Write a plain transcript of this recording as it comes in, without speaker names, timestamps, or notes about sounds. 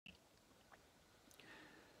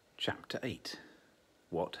Chapter 8.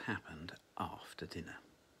 What happened after dinner.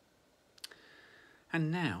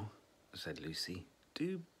 "And now," said Lucy,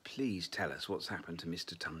 "do please tell us what's happened to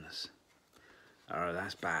Mr. Tumnus." "Oh,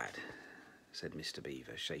 that's bad," said Mr.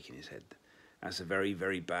 Beaver, shaking his head. "That's a very,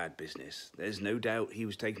 very bad business. There's no doubt he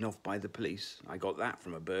was taken off by the police. I got that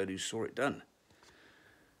from a bird who saw it done."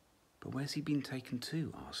 "But where's he been taken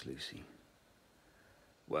to?" asked Lucy.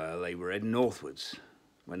 "Well, they were heading northwards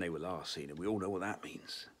when they were last seen, and we all know what that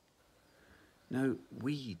means." "No,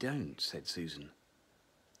 we don't," said Susan.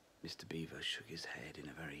 Mr. Beaver shook his head in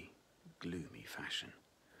a very gloomy fashion.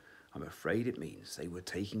 "I'm afraid it means they were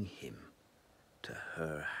taking him to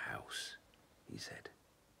her house," he said.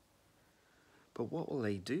 "But what will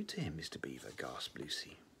they do to him, Mr. Beaver?" gasped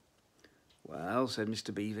Lucy. "Well," said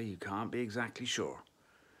Mr. Beaver, "you can't be exactly sure.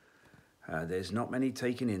 There's not many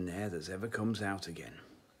taken in there that's ever comes out again.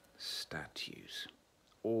 Statues.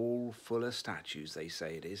 All full of statues, they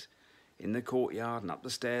say it is. In the courtyard and up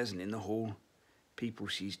the stairs and in the hall. People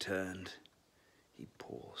she's turned," he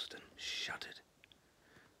paused and shuddered,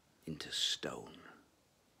 "into stone."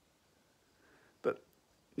 "But,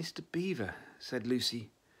 Mr. Beaver," said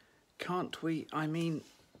Lucy, "can't we,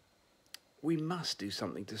 we must do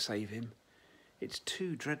something to save him. It's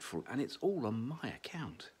too dreadful, and it's all on my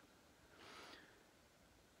account."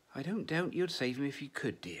 "I don't doubt you'd save him if you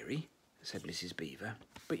could, dearie," said Mrs. Beaver,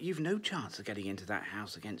 "but you've no chance of getting into that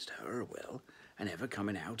house against her will and ever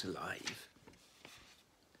coming out alive."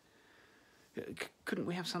 "Couldn't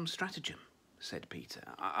we have some stratagem?" said Peter.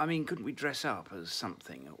 Couldn't we dress up as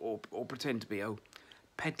something, or pretend to be,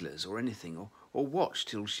 peddlers or anything, or watch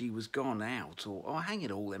till she was gone out, or hang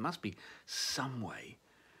it all, there must be some way.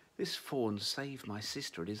 This fawn saved my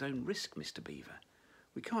sister at his own risk, Mr. Beaver.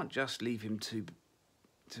 We can't just leave him to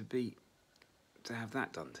have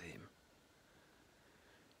that done to him."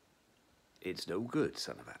 "It's no good,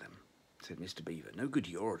 son of Adam," said Mr. Beaver. "No good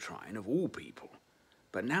you're trying, of all people.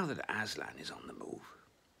 But now that Aslan is on the move—"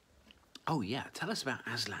 "Oh, yeah, tell us about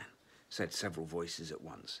Aslan," said several voices at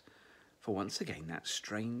once. For once again that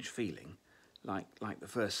strange feeling, like the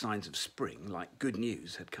first signs of spring, like good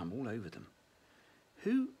news, had come all over them.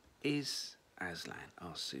 "Who is Aslan?"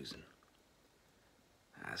 asked Susan.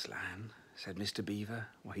 "Aslan," said Mr. Beaver,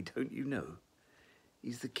 "why, don't you know?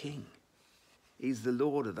 He's the king. He's the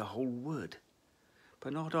lord of the whole wood.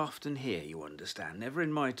 But not often here, you understand, never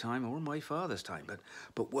in my time or my father's time,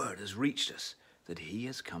 but word has reached us that he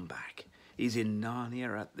has come back. He's in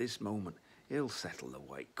Narnia at this moment. He'll settle the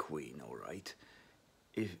White Queen, all right.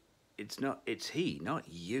 If it's he, not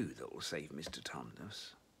you, that will save Mr.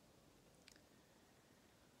 Tumnus."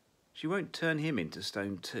 "She won't turn him into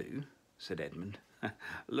stone too," said Edmund.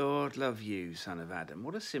 "Lord love you, son of Adam,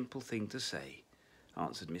 what a simple thing to say,"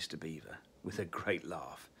 answered Mr. Beaver, with a great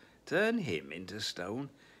laugh. "Turn him into stone?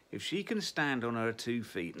 If she can stand on her 2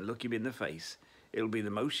 feet and look him in the face, it'll be the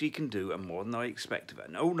most she can do, and more than I expect of her.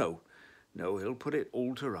 No, he'll put it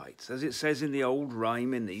all to rights, as it says in the old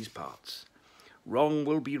rhyme in these parts. Wrong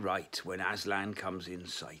will be right when Aslan comes in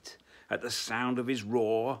sight. At the sound of his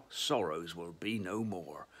roar, sorrows will be no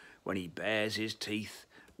more. When he bares his teeth,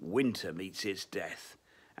 winter meets its death,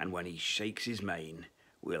 and when he shakes his mane,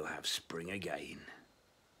 we'll have spring again.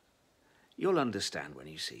 You'll understand when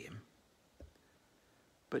you see him."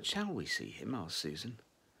 "But shall we see him?" asked Susan.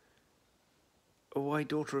 "Oh, why,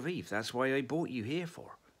 daughter of Eve, that's why I brought you here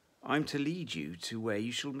for. I'm to lead you to where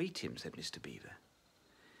you shall meet him," said Mr. Beaver.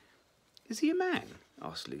 "Is he a man?"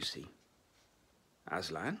 asked Lucy.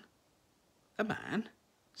 "Aslan? A man?"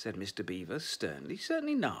 said Mr. Beaver sternly.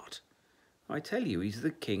 "Certainly not. I tell you, he's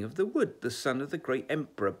the king of the wood, the son of the great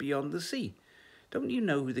emperor beyond the sea. Don't you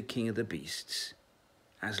know who the king of the beasts?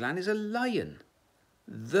 Aslan is a lion.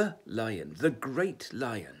 The lion, the great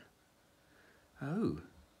lion." "Oh,"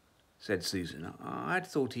 said Susan, "I'd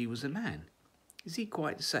thought he was a man. Is he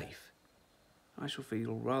quite safe? I shall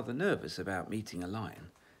feel rather nervous about meeting a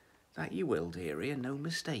lion." "That you will, dearie, and no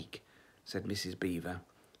mistake," said Mrs. Beaver.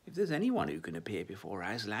 "If there's anyone who can appear before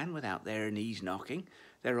Aslan without their knees knocking,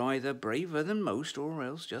 they're either braver than most or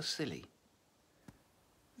else just silly."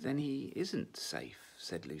 "Then he isn't safe,"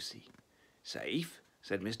 said Lucy. "Safe?"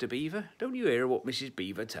 said Mr. Beaver. "Don't you hear what Mrs.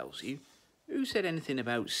 Beaver tells you? Who said anything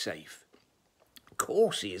about safe? Of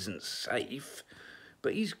course he isn't safe,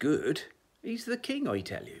 but he's good. He's the king, I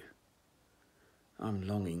tell you." "I'm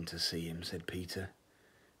longing to see him," said Peter,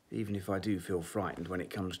 "even if I do feel frightened when it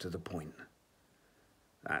comes to the point."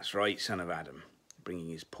 "That's right, son of Adam," bringing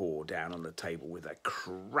his paw down on the table with a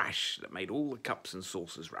crash that made all the cups and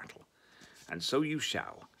saucers rattle. "And so you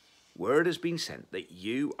shall. Word has been sent that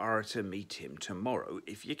you are to meet him tomorrow,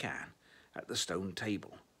 if you can, at the stone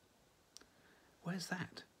table." "Where's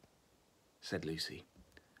that?" said Lucy.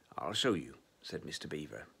 I'll show you, said Mr.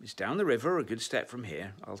 Beaver. It's down the river, a good step from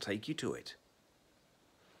here. I'll take you to it.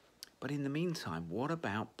 But in the meantime, what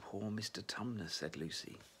about poor Mr. Tumnus, said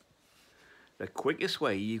Lucy. The quickest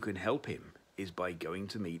way you can help him is by going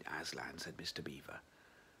to meet Aslan, said Mr. Beaver.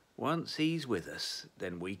 Once he's with us,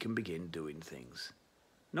 then we can begin doing things.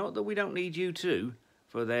 Not that we don't need you too,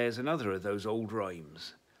 for there's another of those old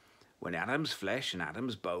rhymes. When Adam's flesh and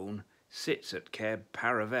Adam's bone sits at Cair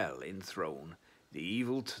Paravel enthroned, the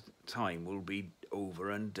evil time will be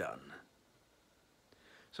over and done.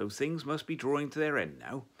 So things must be drawing to their end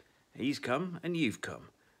now. He's come and you've come.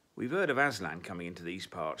 We've heard of Aslan coming into these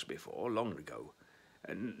parts before, long ago.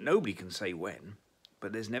 And nobody can say when,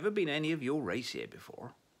 but there's never been any of your race here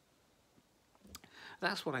before.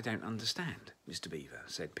 That's what I don't understand, Mr. Beaver,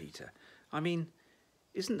 said Peter. I mean,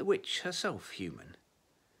 isn't the witch herself human?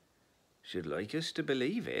 She'd like us to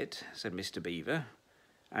believe it, said Mr. Beaver,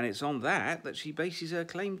 and it's on that she bases her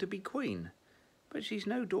claim to be queen. But she's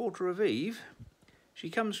no daughter of Eve. She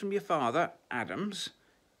comes from your father, Adam's.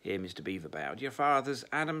 Here Mr. Beaver bowed. Your father's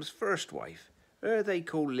Adam's first wife. Her they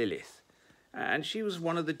call Lilith, and she was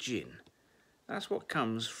one of the Jinn. That's what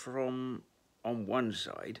comes from on one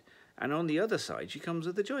side, and on the other side she comes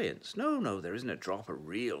of the giants. No, there isn't a drop of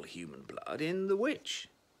real human blood in the witch.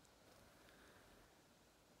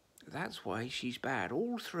 That's why she's bad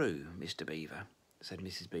all through, Mr. Beaver, said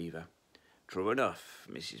Mrs. Beaver. True enough,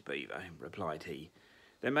 Mrs. Beaver, replied he.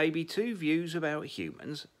 There may be two views about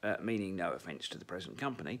humans, meaning no offence to the present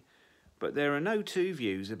company, but there are no two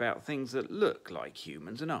views about things that look like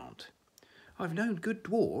humans and aren't. I've known good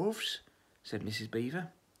dwarves, said Mrs. Beaver.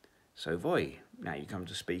 So have I, now you come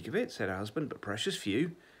to speak of it, said her husband, but precious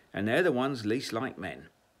few, and they're the ones least like men.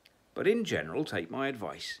 But in general, take my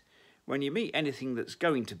advice. When you meet anything that's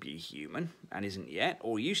going to be human, and isn't yet,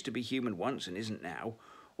 or used to be human once and isn't now,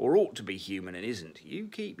 or ought to be human and isn't, you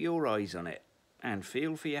keep your eyes on it, and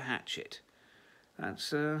feel for your hatchet.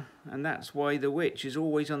 That's why the witch is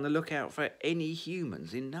always on the lookout for any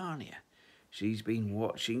humans in Narnia. She's been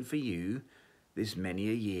watching for you this many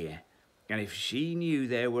a year, and if she knew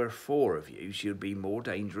there were 4 of you, she'd be more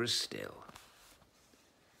dangerous still.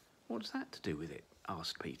 What's that to do with it?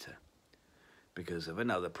 Asked Peter. Because of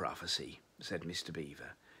another prophecy, said Mr.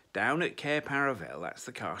 Beaver. Down at Cair Paravel, that's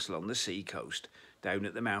the castle on the sea coast, down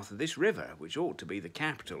at the mouth of this river, which ought to be the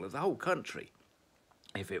capital of the whole country,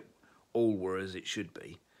 if it all were as it should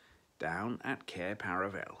be. Down at Cair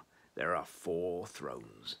Paravel there are 4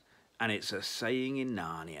 thrones, and it's a saying in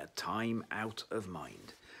Narnia, time out of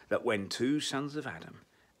mind, that when 2 sons of Adam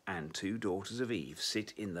and 2 daughters of Eve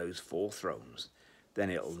sit in those 4 thrones, then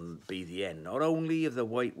it'll be the end not only of the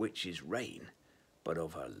White Witch's reign, but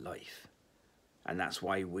of her life. And that's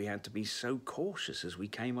why we had to be so cautious as we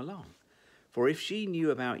came along. For if she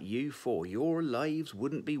knew about you 4, your lives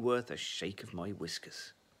wouldn't be worth a shake of my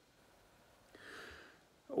whiskers.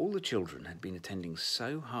 All the children had been attending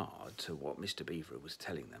so hard to what Mr. Beaver was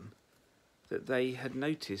telling them that they had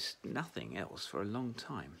noticed nothing else for a long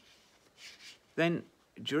time. Then,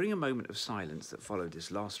 during a moment of silence that followed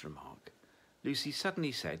this last remark, Lucy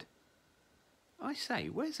suddenly said, I say,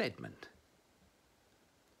 where's Edmund?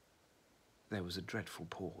 There was a dreadful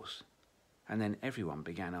pause, and then everyone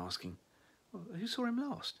began asking, well, who saw him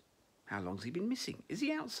last? How long's he been missing? Is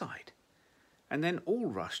he outside? And then all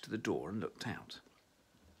rushed to the door and looked out.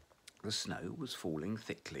 The snow was falling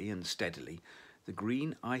thickly and steadily. The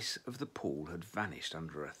green ice of the pool had vanished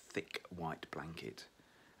under a thick white blanket,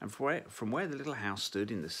 and from where the little house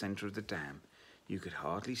stood in the centre of the dam, you could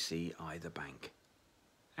hardly see either bank.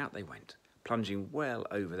 Out they went, plunging well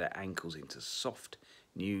over their ankles into soft,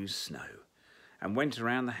 new snow, and went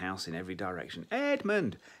around the house in every direction.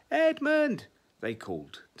 Edmund! Edmund! They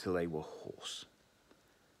called till they were hoarse.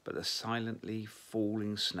 But the silently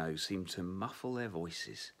falling snow seemed to muffle their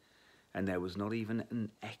voices, and there was not even an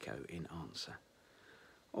echo in answer.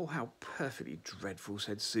 Oh, how perfectly dreadful,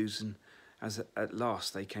 said Susan, as at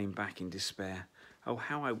last they came back in despair. Oh,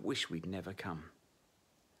 how I wish we'd never come.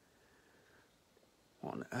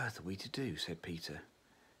 What on earth are we to do? Said Peter.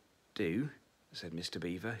 Do? Said Mr.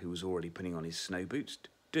 Beaver, who was already putting on his snow boots.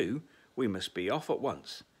 Do? We must be off at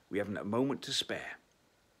once. We haven't a moment to spare.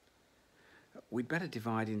 We'd better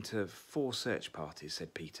divide into 4 search parties,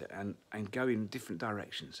 said Peter, and go in different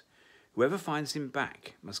directions. Whoever finds him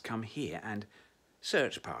back must come here and...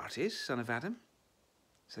 Search parties, son of Adam,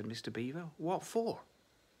 said Mr. Beaver. What for?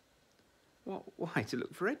 Why, to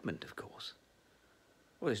look for Edmund, of course.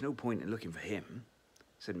 Well, there's no point in looking for him,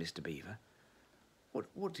 said Mr. Beaver.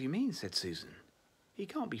 What do you mean, said Susan. He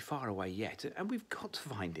can't be far away yet, and we've got to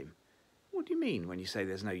find him. What do you mean when you say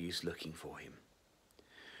there's no use looking for him?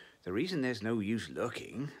 The reason there's no use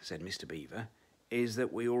looking, said Mr. Beaver, is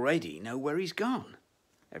that we already know where he's gone.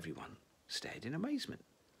 Everyone stared in amazement.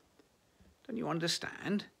 Don't you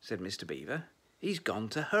understand? Said Mr. Beaver. He's gone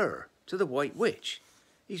to her, to the White Witch.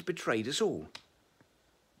 He's betrayed us all.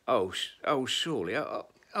 Oh, surely.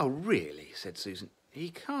 Oh, really, said Susan. He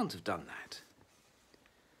can't have done that.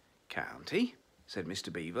 Can't he? Said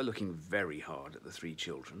Mr. Beaver, looking very hard at the three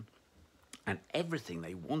children. And everything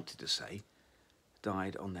they wanted to say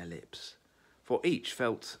died on their lips, for each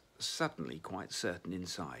felt suddenly quite certain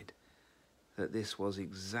inside that this was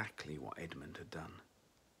exactly what Edmund had done.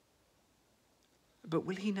 But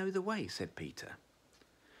will he know the way? Said Peter.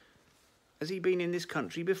 Has he been in this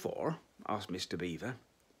country before? Asked Mr. Beaver.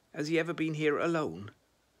 Has he ever been here alone?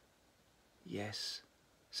 Yes,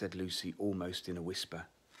 said Lucy almost in a whisper.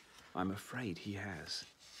 I'm afraid he has.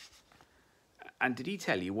 And did he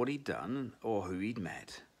tell you what he'd done or who he'd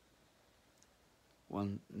met? Well,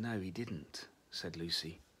 no, he didn't, said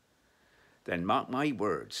Lucy. Then mark my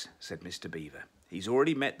words, said Mr. Beaver. He's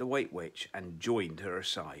already met the White Witch and joined her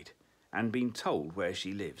side, and been told where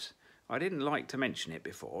she lives. I didn't like to mention it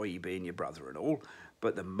before, he being your brother and all,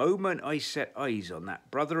 but the moment I set eyes on that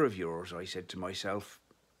brother of yours, I said to myself,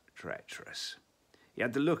 treacherous. He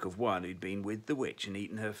had the look of one who'd been with the witch and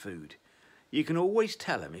eaten her food. You can always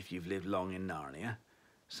tell 'em if you've lived long in Narnia.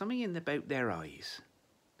 Something in about their eyes.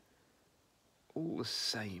 All the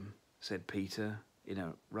same, said Peter, in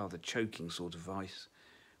a rather choking sort of voice.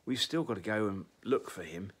 We've still got to go and look for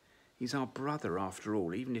him. He's our brother after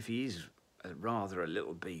all, even if he is rather a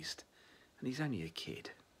little beast. And he's only a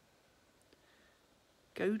kid.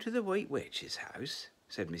 Go to the White Witch's house,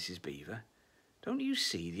 said Mrs. Beaver. Don't you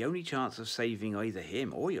see the only chance of saving either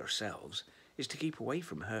him or yourselves is to keep away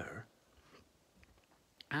from her?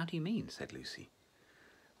 How do you mean? Said Lucy.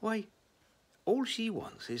 Why, all she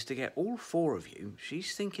wants is to get all four of you.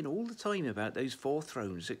 She's thinking all the time about those 4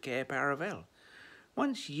 thrones at Cair Paravel.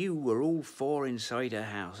 Once you were all 4 inside her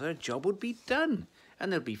house, her job would be done,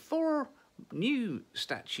 and there'd be 4 new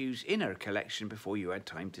statues in her collection before you had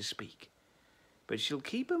time to speak. But she'll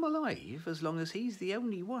keep him alive as long as he's the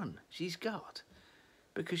only one she's got,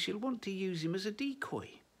 because she'll want to use him as a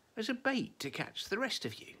decoy, as a bait to catch the rest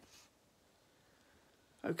of you.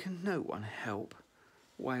 Oh, can no one help?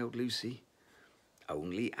 Wailed Lucy.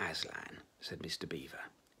 Only Aslan, said Mr. Beaver.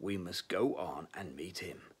 We must go on and meet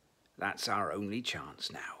him. That's our only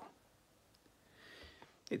chance now.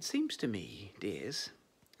 It seems to me, dears,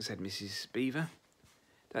 said Mrs. Beaver,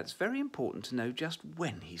 that's very important to know just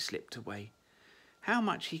when he slipped away. How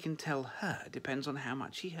much he can tell her depends on how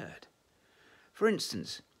much he heard. For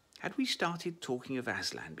instance, had we started talking of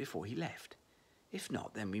Aslan before he left? If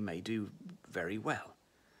not, then we may do very well,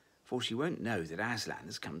 for she won't know that Aslan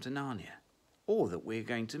has come to Narnia, or that we're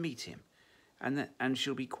going to meet him, and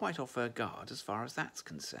she'll be quite off her guard as far as that's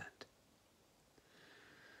concerned.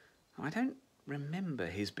 I don't remember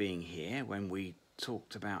his being here when we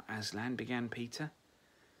talked about Aslan, began Peter.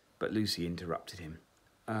 But Lucy interrupted him.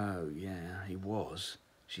 Oh, yeah, he was,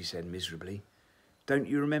 she said miserably. Don't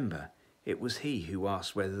you remember? It was he who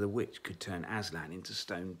asked whether the witch could turn Aslan into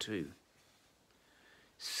stone too.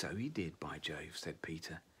 So he did, by Jove, said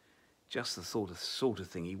Peter. Just the sort of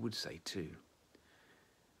thing he would say too.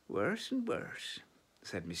 Worse and worse,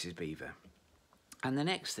 said Mrs. Beaver. And the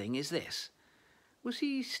next thing is this. Was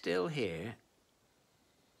he still here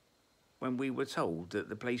when we were told that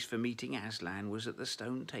the place for meeting Aslan was at the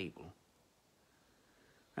stone table?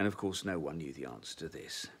 And of course no one knew the answer to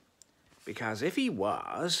this. Because if he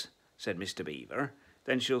was, said Mr. Beaver,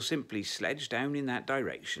 then she'll simply sledge down in that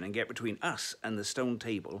direction and get between us and the stone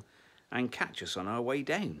table and catch us on our way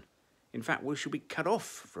down. In fact, we shall be cut off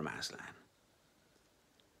from Aslan.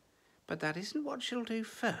 But that isn't what she'll do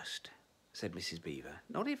first, said Mrs. Beaver.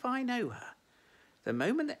 Not if I know her. The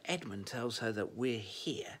moment that Edmund tells her that we're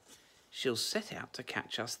here, she'll set out to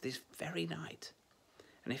catch us this very night.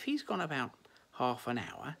 And if he's gone about half an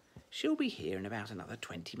hour, she'll be here in about another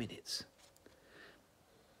 20 minutes.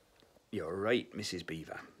 You're right, Mrs.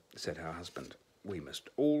 Beaver, said her husband. We must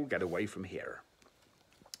all get away from here.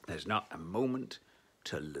 There's not a moment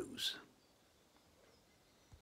to lose.